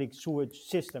public sewage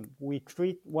system. We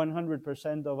treat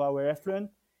 100% of our effluent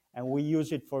and we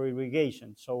use it for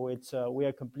irrigation. So we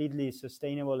are completely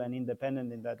sustainable and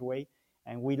independent in that way,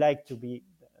 and we like to be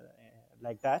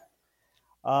like that.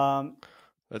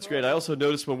 That's great. I also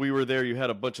noticed when we were there, you had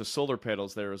a bunch of solar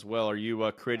panels there as well. Are you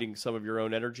creating some of your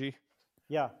own energy?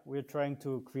 Yeah, we're trying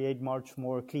to create much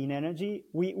more clean energy.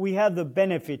 We have the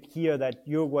benefit here that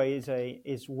Uruguay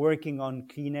is working on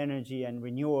clean energy and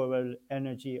renewable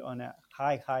energy on a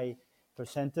high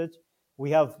percentage.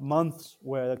 We have months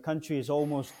where the country is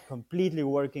almost completely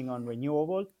working on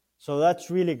renewable. So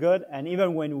that's really good. And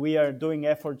even when we are doing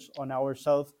efforts on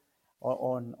ourselves,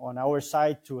 on our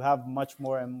side to have much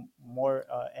more and more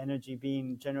energy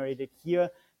being generated here,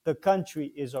 the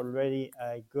country is already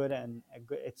a good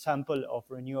example of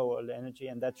renewable energy,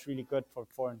 and that's really good for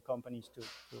foreign companies to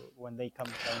when they come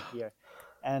down here.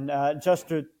 And just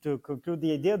to conclude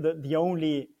the idea, the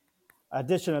only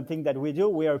additional thing that we do,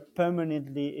 we are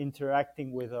permanently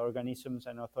interacting with organisms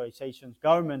and authorizations,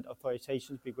 government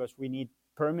authorizations, because we need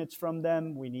permits from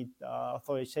them, we need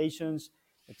authorizations,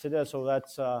 etc.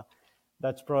 So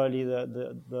That's probably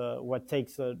the what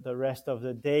takes the rest of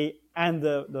the day, and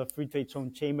the free trade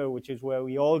zone chamber, which is where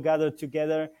we all gather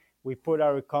together. We put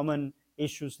our common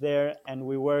issues there, and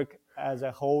we work as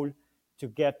a whole to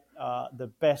get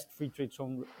the best free trade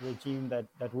zone regime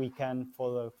that we can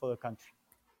for the country.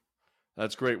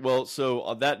 That's great. Well, so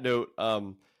on that note,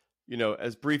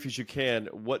 as brief as you can,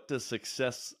 what does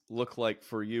success look like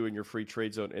for you and your free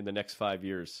trade zone in the next 5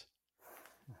 years?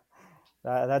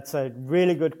 That's a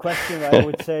really good question. I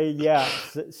would say, yeah,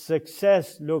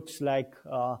 success looks like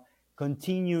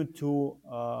continue to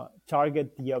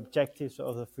target the objectives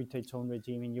of the free trade zone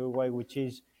regime in Uruguay, which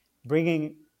is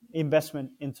bringing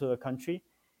investment into the country.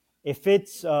 If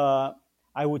it's,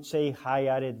 I would say, high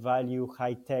added value,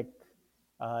 high tech,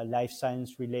 life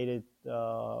science related,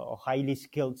 or highly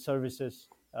skilled services,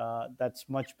 that's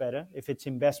much better. If it's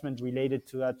investment related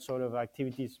to that sort of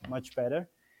activities, much better,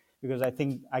 because I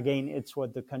think, again, it's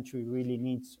what the country really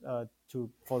needs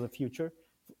for the future.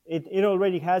 It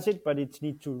already has it, but it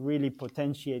needs to really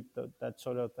potentiate that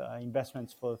sort of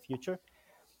investments for the future.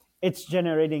 It's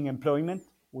generating employment.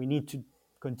 We need to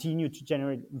continue to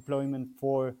generate employment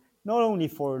for not only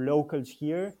for locals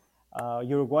here,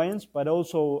 Uruguayans, but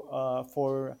also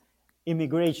for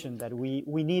immigration. That we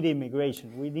need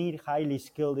immigration. We need highly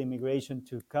skilled immigration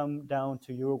to come down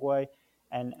to Uruguay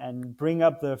and bring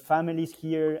up their families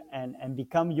here and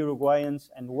become Uruguayans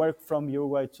and work from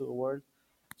Uruguay to the world.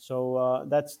 So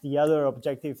that's the other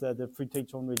objective that the free trade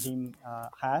zone regime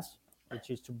has, which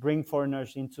is to bring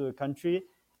foreigners into the country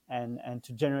and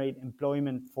to generate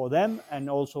employment for them and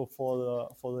also for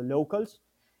the locals.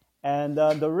 And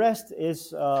the rest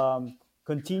is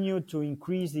continue to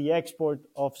increase the export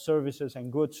of services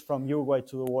and goods from Uruguay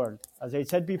to the world. As I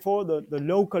said before, the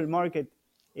local market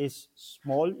is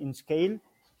small in scale,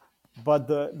 but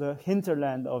the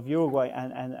hinterland of Uruguay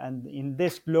and in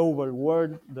this global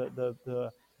world,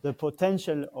 the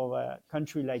potential of a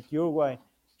country like Uruguay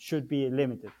should be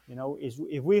limited.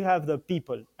 If we have the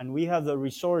people and we have the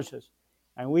resources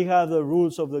and we have the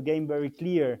rules of the game very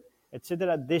clear,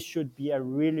 etc., this should be a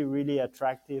really, really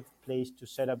attractive place to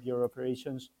set up your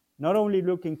operations, not only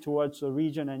looking towards the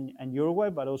region and Uruguay,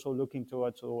 but also looking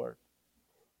towards the world.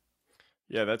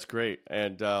 Yeah, that's great.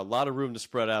 And a lot of room to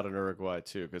spread out in Uruguay,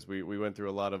 too, because we went through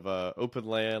a lot of open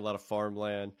land, a lot of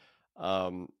farmland.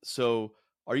 So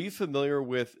are you familiar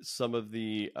with some of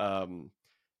the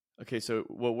okay, so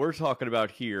what we're talking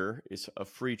about here is a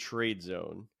free trade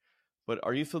zone, but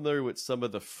are you familiar with some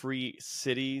of the free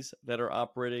cities that are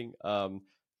operating?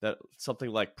 That something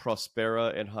like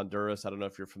Prospera in Honduras. I don't know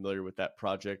if you're familiar with that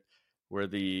project, where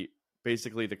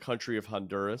basically the country of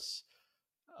Honduras,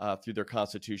 through their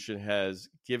constitution, has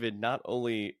given not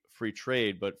only free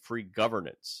trade but free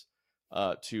governance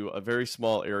to a very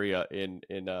small area in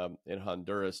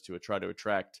Honduras to try to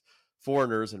attract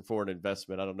foreigners and foreign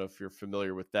investment. I don't know if you're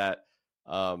familiar with that,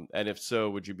 and if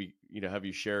so, would you be have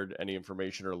you shared any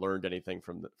information or learned anything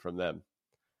from them?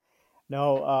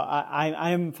 No,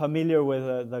 I'm familiar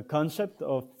with the concept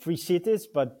of free cities,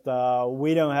 but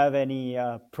we don't have any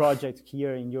projects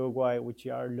here in Uruguay which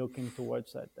are looking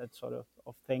towards that sort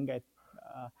of thing.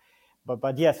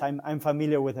 But yes, I'm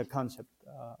familiar with the concept.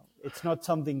 It's not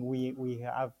something we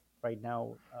have right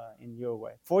now in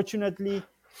Uruguay. Fortunately,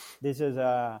 this is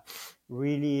a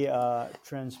really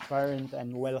transparent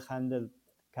and well-handled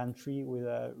country with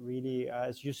a really,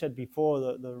 as you said before,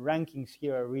 the rankings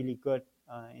here are really good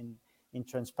in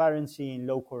transparency, in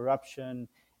low corruption,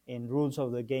 in rules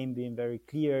of the game being very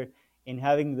clear, in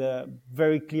having the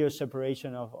very clear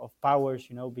separation of powers,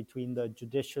 between the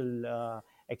judicial,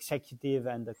 executive,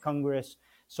 and the Congress.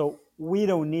 So we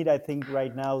don't need, I think,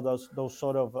 right now those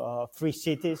sort of free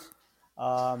cities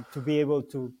to be able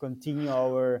to continue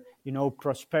our,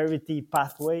 prosperity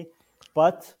pathway.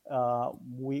 But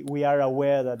we are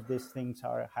aware that these things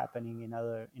are happening in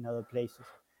other places.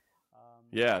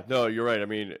 Yeah, no, you're right. I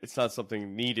mean, it's not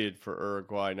something needed for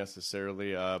Uruguay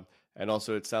necessarily. And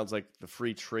also, it sounds like the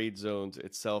free trade zones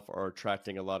itself are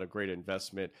attracting a lot of great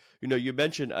investment. You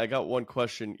mentioned, I got one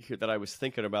question here that I was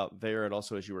thinking about there, and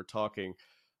also as you were talking,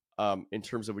 in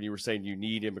terms of when you were saying you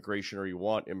need immigration or you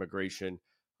want immigration.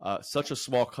 Such a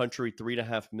small country,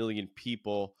 3.5 million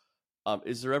people.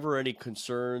 Is there ever any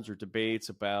concerns or debates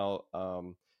about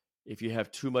if you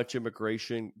have too much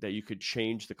immigration that you could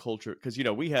change the culture? Because,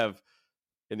 we have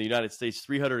in the United States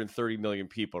 330 million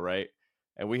people, right?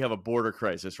 And we have a border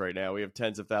crisis right now. We have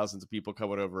tens of thousands of people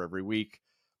coming over every week.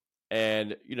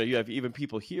 And, you have even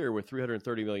people here with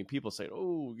 330 million people saying,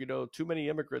 oh, too many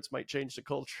immigrants might change the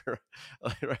culture.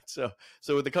 Right. So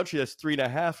with the country that's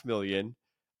 3.5 million,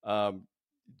 are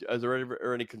there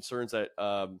ever any concerns that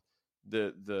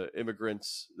the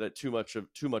immigrants, that too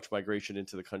much migration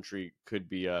into the country could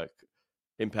be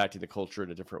impacting the culture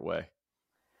in a different way?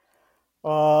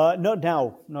 Not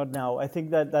now, not now. I think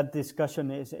that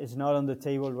discussion is not on the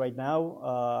table right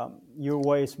now.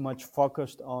 Uruguay is much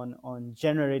focused on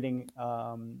generating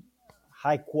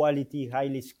high quality,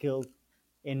 highly skilled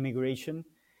immigration,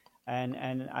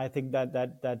 and I think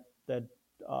that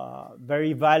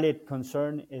very valid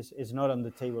concern is not on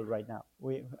the table right now.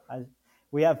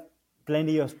 We have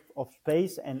plenty of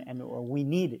space, and we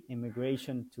need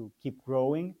immigration to keep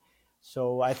growing.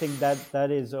 So I think that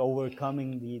is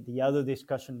overcoming the other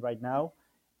discussion right now.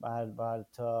 But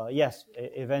yes,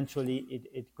 eventually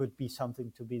it could be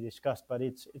something to be discussed, but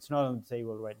it's not on the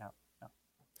table right now. No.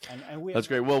 And we That's have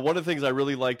great. Well, one of the things I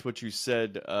really liked what you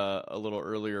said a little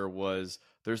earlier was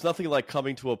there's nothing like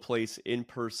coming to a place in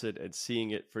person and seeing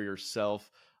it for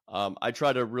yourself. I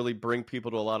try to really bring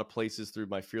people to a lot of places through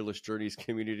my Fearless Journeys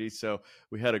community. So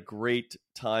we had a great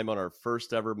time on our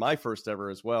my first ever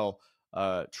as well,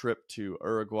 trip to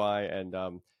Uruguay. And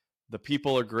the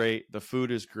people are great. The food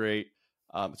is great.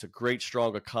 It's a great,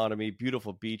 strong economy,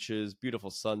 beautiful beaches, beautiful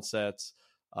sunsets.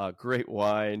 Great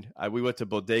wine. We went to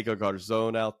Bodega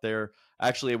Garzon out there.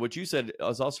 Actually, what you said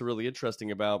was also really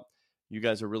interesting about you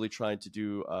guys are really trying to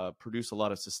do produce a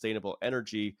lot of sustainable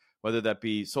energy, whether that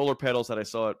be solar panels that I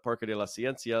saw at Parque de las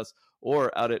Ciencias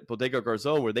or out at Bodega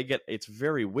Garzon, where it's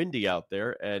very windy out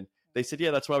there, and they said,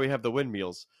 yeah, that's why we have the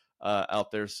windmills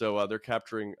out there. So they're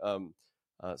capturing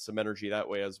some energy that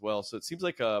way as well. So it seems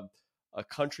like a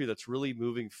country that's really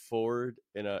moving forward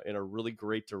in a really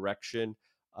great direction.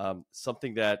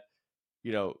 Something that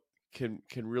can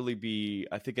really be,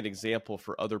 I think, an example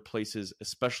for other places,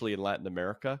 especially in Latin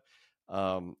America.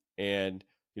 And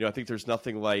I think there's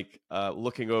nothing like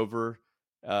looking over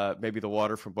maybe the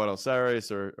water from Buenos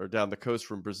Aires or down the coast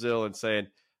from Brazil and saying,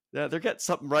 yeah, they're getting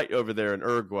something right over there in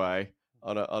Uruguay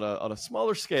on a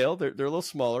smaller scale. They're a little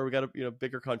smaller. We got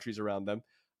bigger countries around them,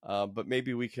 but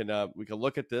maybe we can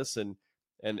look at this and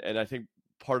I think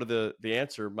part of the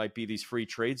answer might be these free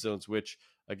trade zones, which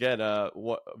again,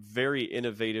 very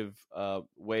innovative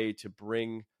way to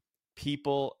bring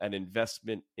people and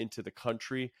investment into the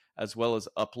country, as well as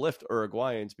uplift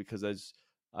Uruguayans. Because as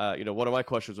one of my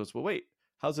questions was, well, wait,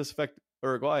 how does this affect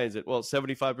Uruguayans?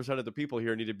 75% of the people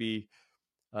here need to be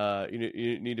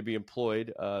you need to be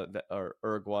employed that are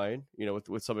Uruguayan,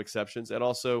 with some exceptions, and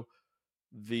also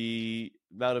the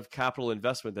amount of capital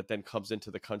investment that then comes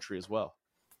into the country as well.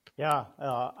 Yeah,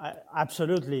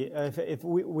 absolutely. If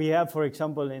we have, for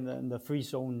example, in the free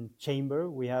zone chamber,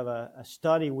 we have a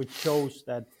study which shows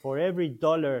that for every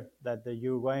dollar that the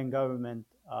Uruguayan government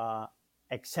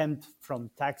exempt from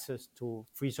taxes to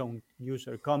free zone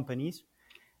user companies,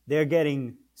 they're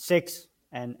getting 6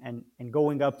 and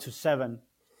going up to 7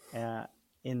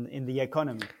 in the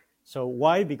economy. So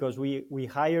why? Because we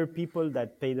hire people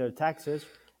that pay their taxes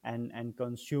and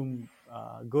consume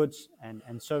goods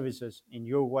and services in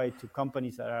Uruguay to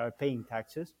companies that are paying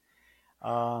taxes.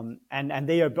 And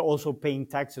they are also paying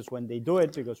taxes when they do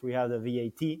it, because we have the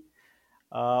VAT.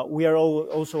 We are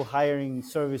also hiring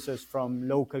services from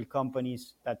local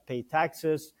companies that pay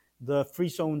taxes. The free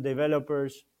zone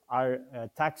developers are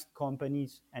tax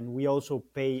companies, and we also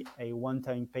pay a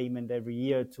one-time payment every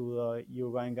year to the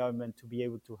Uruguayan government to be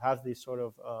able to have these sort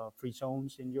of free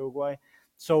zones in Uruguay.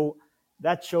 So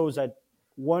that shows that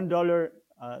 $1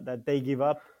 that they give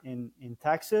up in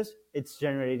taxes, it's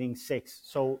generating 6.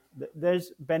 So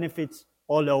there's benefits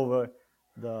all over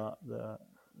the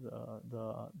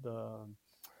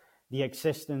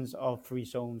existence of free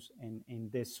zones in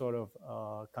this sort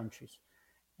of countries.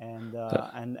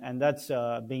 And that's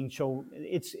being shown.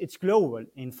 It's global.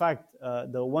 In fact,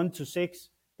 the 1 to 6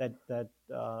 that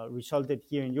resulted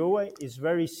here in Uruguay is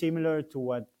very similar to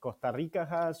what Costa Rica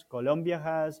has, Colombia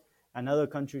has, and other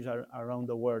countries around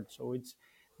the world. So it's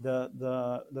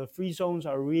the free zones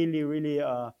are really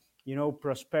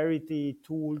prosperity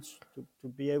tools to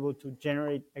be able to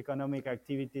generate economic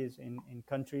activities in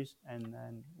countries, and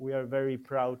we are very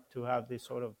proud to have this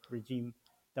sort of regime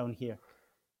down here.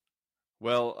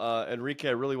 Well, Enrique,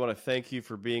 I really want to thank you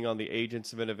for being on the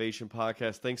Agents of Innovation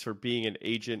podcast. Thanks for being an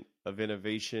agent of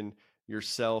innovation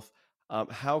yourself.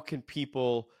 How can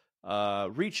people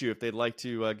reach you if they'd like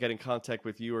to get in contact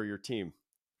with you or your team?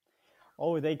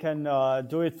 Oh, they can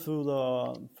do it through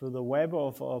the web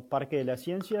of Parque de las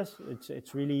Ciencias.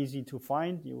 It's really easy to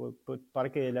find. You will put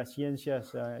Parque de las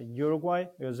Ciencias Uruguay,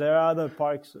 because there are other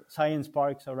parks, science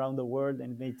parks around the world,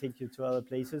 and it may take you to other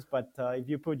places. But if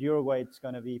you put Uruguay, it's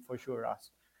going to be for sure us.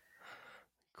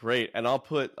 Great. And I'll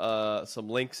put some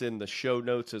links in the show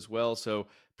notes as well. So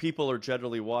people are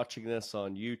generally watching this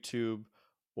on YouTube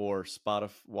or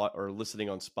Spotify, or listening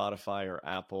on Spotify or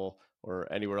Apple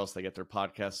or anywhere else they get their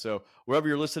podcasts. So wherever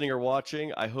you're listening or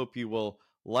watching, I hope you will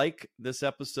like this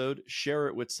episode, share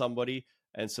it with somebody,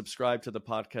 and subscribe to the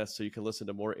podcast so you can listen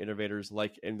to more innovators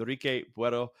like Enrique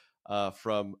Buero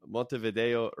from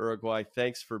Montevideo, Uruguay.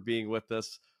 Thanks for being with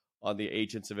us on the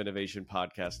Agents of Innovation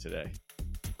podcast today.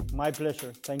 My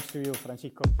pleasure. Thanks to you,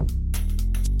 Francisco.